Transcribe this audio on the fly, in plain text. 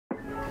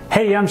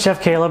Hey, I'm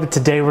Chef Caleb.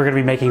 Today we're going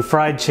to be making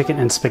fried chicken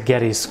and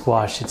spaghetti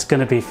squash. It's going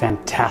to be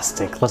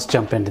fantastic. Let's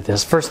jump into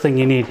this. First thing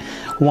you need,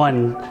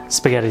 one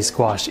spaghetti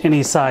squash,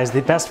 any size.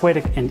 The best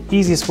way and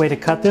easiest way to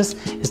cut this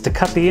is to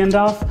cut the end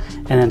off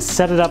and then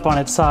set it up on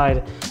its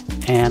side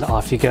and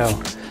off you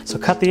go. So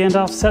cut the end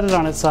off, set it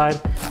on its side,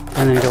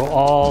 and then go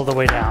all the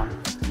way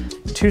down.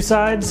 Two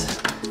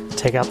sides,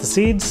 take out the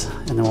seeds,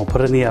 and then we'll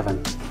put it in the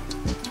oven.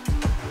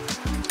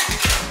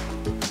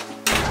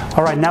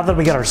 All right, now that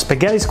we got our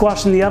spaghetti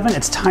squash in the oven,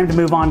 it's time to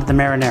move on to the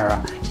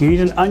marinara. You need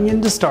an onion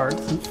to start.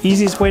 The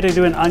easiest way to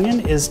do an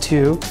onion is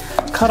to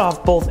cut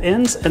off both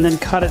ends and then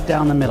cut it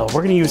down the middle.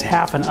 We're gonna use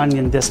half an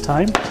onion this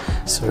time.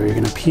 So you're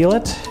gonna peel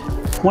it.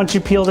 Once you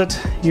peeled it,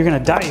 you're gonna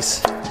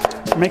dice.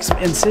 Make some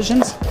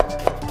incisions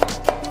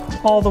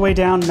all the way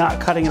down,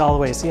 not cutting it all the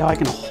way. See how I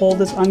can hold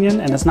this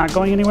onion and it's not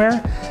going anywhere?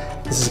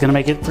 This is gonna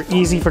make it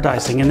easy for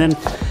dicing. And then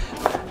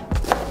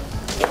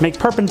make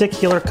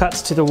perpendicular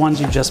cuts to the ones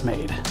you just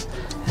made.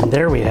 And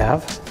there we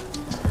have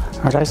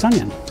our diced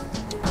onion.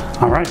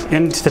 All right,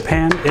 into the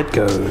pan it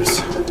goes.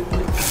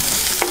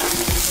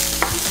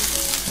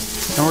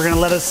 And we're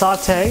gonna let it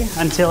saute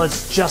until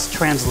it's just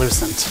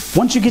translucent.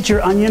 Once you get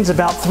your onions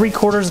about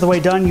 3/4 of the way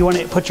done, you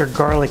wanna put your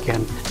garlic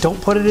in. Don't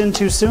put it in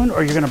too soon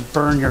or you're gonna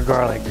burn your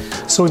garlic.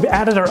 So we've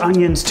added our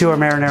onions to our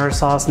marinara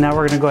sauce. Now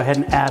we're gonna go ahead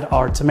and add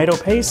our tomato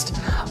paste,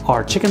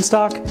 our chicken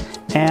stock,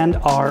 and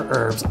our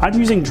herbs. I'm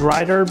using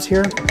dried herbs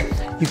here.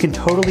 You can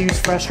totally use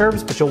fresh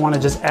herbs, but you'll want to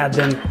just add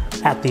them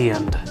at the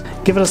end.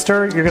 Give it a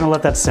stir, you're gonna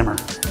let that simmer.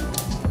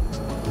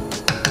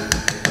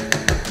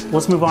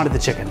 Let's move on to the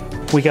chicken.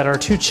 We got our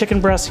 2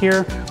 chicken breasts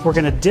here. We're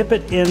gonna dip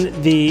it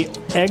in the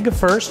egg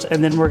first,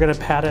 and then we're gonna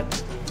pat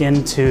it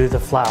into the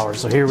flour.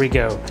 So here we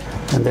go.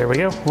 And there we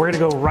go. We're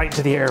gonna go right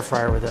to the air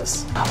fryer with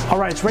this. All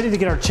right, it's ready to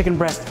get our chicken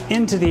breast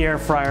into the air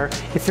fryer.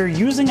 If you're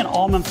using an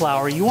almond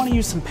flour, you wanna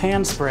use some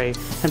pan spray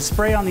and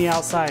spray on the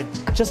outside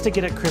just to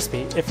get it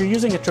crispy. If you're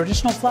using a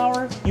traditional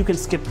flour, you can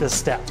skip this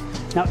step.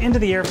 Now into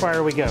the air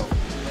fryer we go.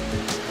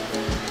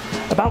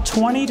 About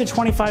 20 to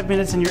 25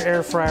 minutes in your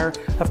air fryer.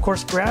 Of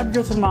course, grab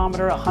your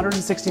thermometer,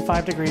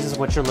 165 degrees is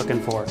what you're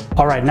looking for.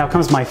 All right, now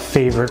comes my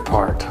favorite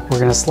part. We're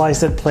gonna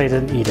slice it, plate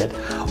it, and eat it.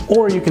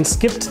 Or you can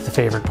skip to the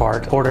favorite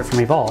part, order it from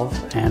Evolve,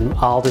 and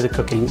I'll do the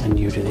cooking and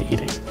you do the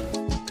eating.